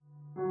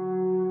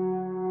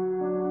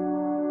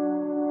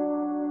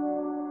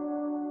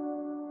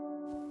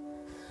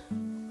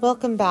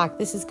Welcome back.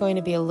 This is going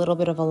to be a little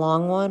bit of a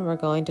long one. We're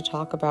going to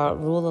talk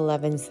about Rule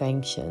 11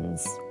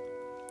 sanctions.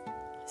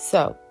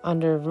 So,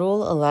 under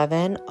Rule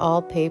 11,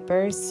 all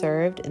papers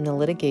served in the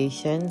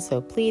litigation,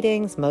 so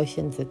pleadings,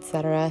 motions,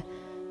 etc.,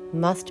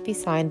 must be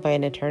signed by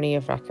an attorney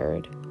of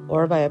record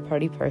or by a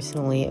party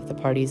personally if the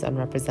party is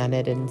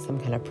unrepresented in some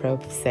kind of pro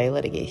se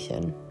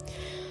litigation.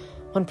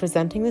 When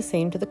presenting the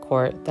same to the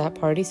court, that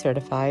party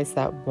certifies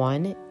that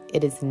 1,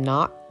 it is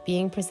not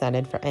being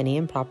presented for any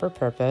improper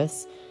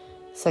purpose.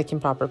 Such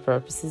improper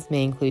purposes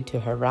may include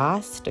to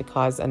harass, to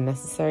cause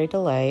unnecessary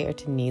delay, or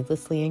to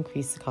needlessly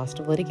increase the cost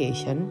of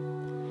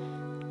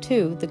litigation.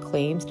 2, the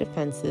claims,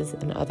 defenses,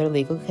 and other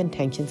legal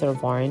contentions are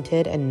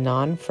warranted and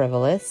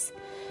non-frivolous.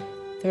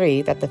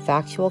 3, that the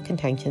factual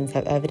contentions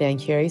have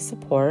evidentiary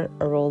support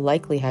or will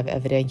likely have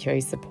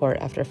evidentiary support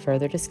after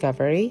further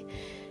discovery.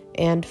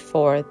 And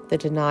 4, the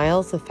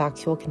denials of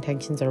factual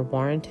contentions are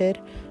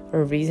warranted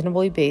or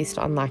reasonably based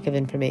on lack of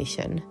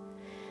information.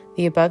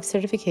 The above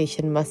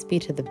certification must be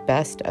to the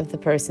best of the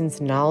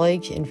person's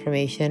knowledge,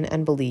 information,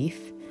 and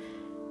belief,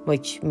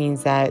 which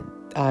means that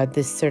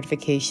this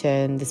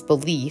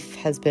belief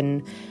has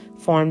been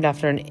formed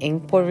after an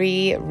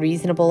inquiry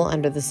reasonable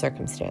under the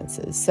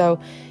circumstances. So,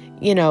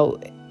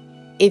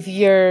 if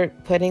you're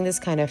putting this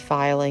kind of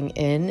filing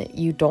in,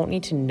 you don't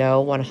need to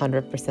know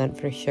 100%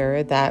 for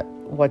sure that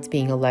what's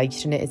being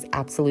alleged in it is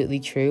absolutely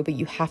true, but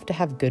you have to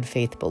have good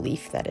faith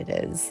belief that it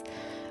is.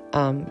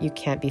 You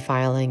can't be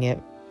filing it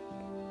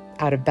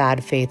out of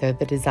bad faith or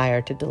the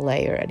desire to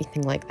delay or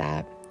anything like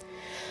that.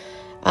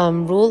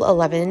 Rule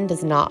 11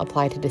 does not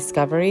apply to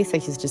discovery,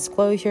 such as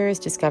disclosures,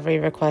 discovery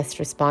requests,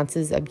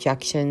 responses,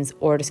 objections,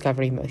 or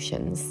discovery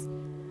motions.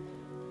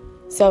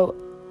 So,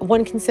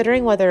 when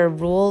considering whether a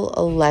Rule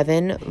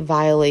 11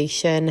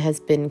 violation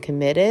has been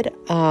committed,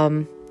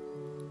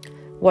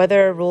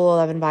 whether a Rule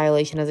 11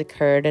 violation has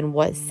occurred, and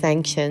what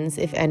sanctions,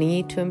 if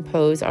any, to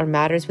impose are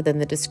matters within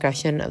the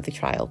discretion of the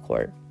trial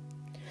court.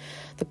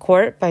 The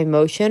court, by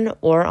motion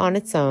or on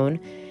its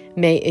own,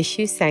 may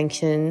issue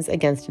sanctions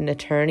against an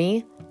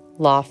attorney,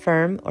 law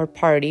firm, or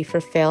party for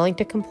failing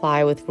to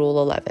comply with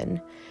Rule 11.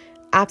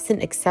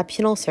 Absent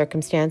exceptional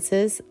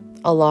circumstances,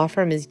 a law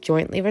firm is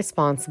jointly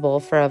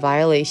responsible for a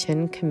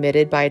violation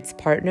committed by its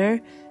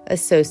partner,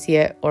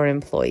 associate, or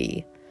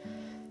employee.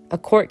 A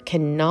court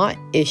cannot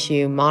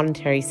issue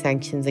monetary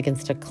sanctions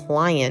against a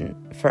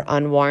client for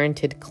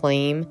unwarranted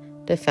claim,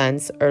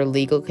 defense, or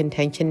legal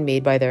contention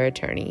made by their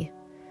attorney.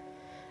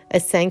 A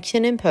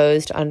sanction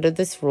imposed under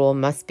this rule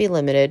must be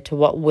limited to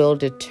what will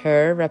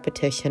deter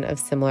repetition of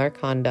similar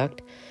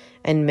conduct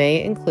and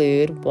may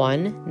include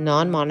 1,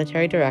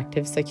 non-monetary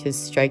directives such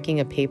as striking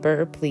a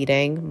paper or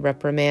pleading,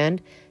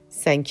 reprimand,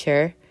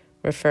 censure,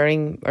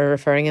 referring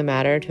a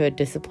matter to a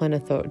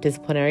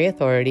disciplinary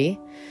authority.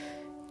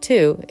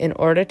 2, in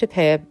order to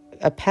pay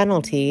a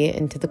penalty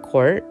into the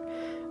court.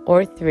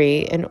 Or 3,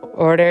 in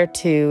order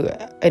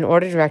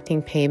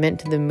directing payment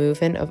to the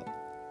movement of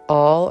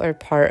all or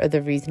part of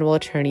the reasonable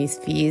attorney's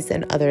fees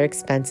and other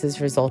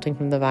expenses resulting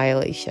from the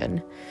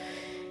violation.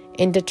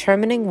 In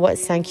determining what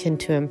sanction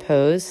to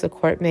impose, the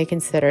court may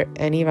consider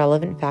any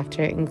relevant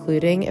factor,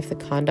 including if the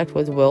conduct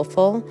was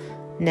willful,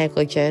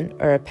 negligent,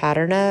 or a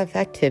pattern of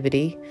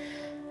activity,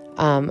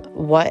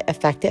 what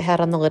effect it had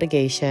on the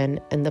litigation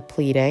and the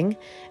pleading,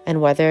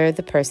 and whether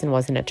the person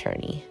was an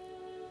attorney.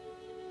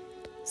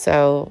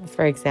 So,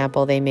 for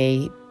example, they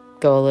may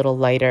go a little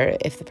lighter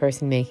if the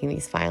person making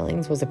these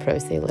filings was a pro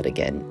se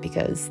litigant,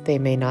 because they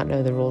may not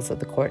know the rules of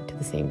the court to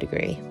the same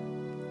degree.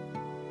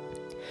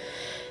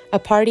 A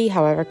party,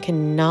 however,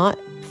 cannot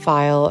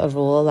file a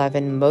Rule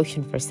 11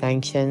 motion for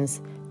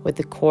sanctions with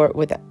the court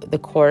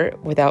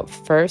without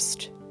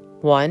first,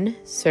 1,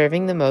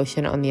 serving the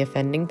motion on the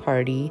offending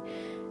party,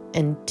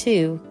 and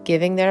 2,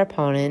 giving their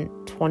opponent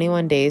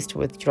 21 days to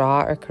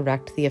withdraw or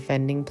correct the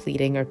offending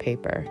pleading or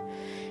paper.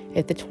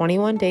 If the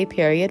 21-day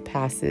period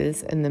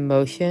passes and the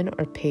motion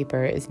or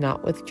paper is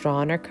not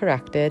withdrawn or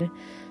corrected,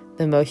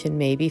 the motion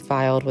may be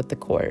filed with the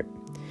court.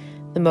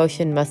 The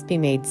motion must be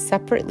made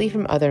separately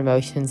from other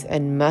motions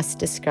and must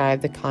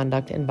describe the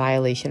conduct in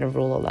violation of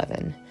Rule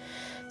 11.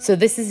 So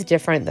this is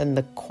different than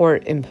the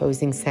court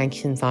imposing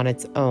sanctions on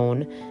its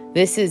own.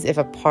 This is if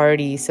a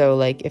party,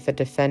 if a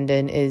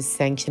defendant is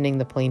sanctioning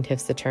the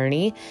plaintiff's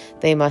attorney,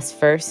 they must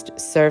first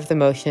serve the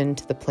motion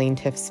to the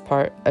plaintiff's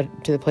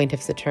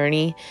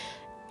attorney,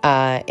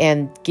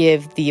 and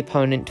give the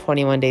opponent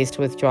 21 days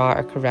to withdraw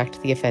or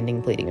correct the offending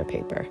pleading or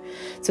paper.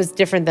 So it's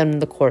different than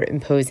the court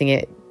imposing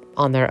it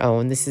on their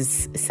own. This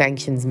is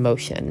sanctions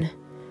motion.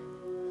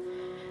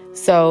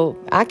 So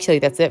actually,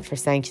 that's it for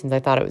sanctions. I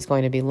thought it was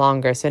going to be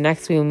longer. So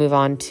next we will move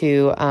on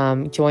to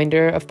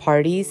joinder of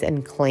parties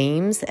and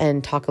claims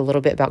and talk a little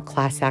bit about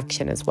class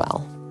action as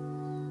well.